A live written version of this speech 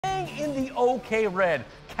the OK Red.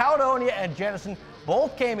 Caledonia and Jenison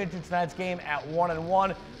both came into tonight's game at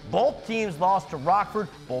 1-1. Both teams lost to Rockford.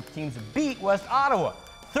 Both teams beat West Ottawa.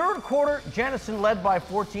 Third quarter, Jenison led by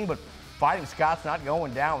 14, but Fighting Scots not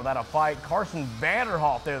going down without a fight. Carson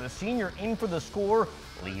Vanderhoff there, the senior, in for the score.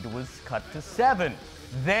 Lead was cut to 7.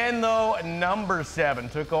 Then, though, number 7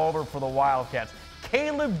 took over for the Wildcats.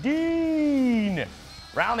 Caleb Dean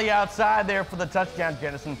round the outside there for the touchdown.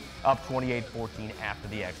 Jenison up 28-14 after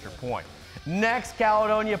the extra point. Next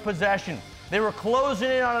Caledonia possession. They were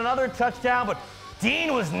closing in on another touchdown, but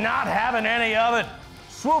Dean was not having any of it.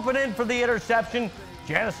 Swooping in for the interception.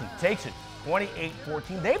 Jenison takes it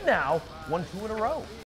 28-14. They've now won 2 in a row.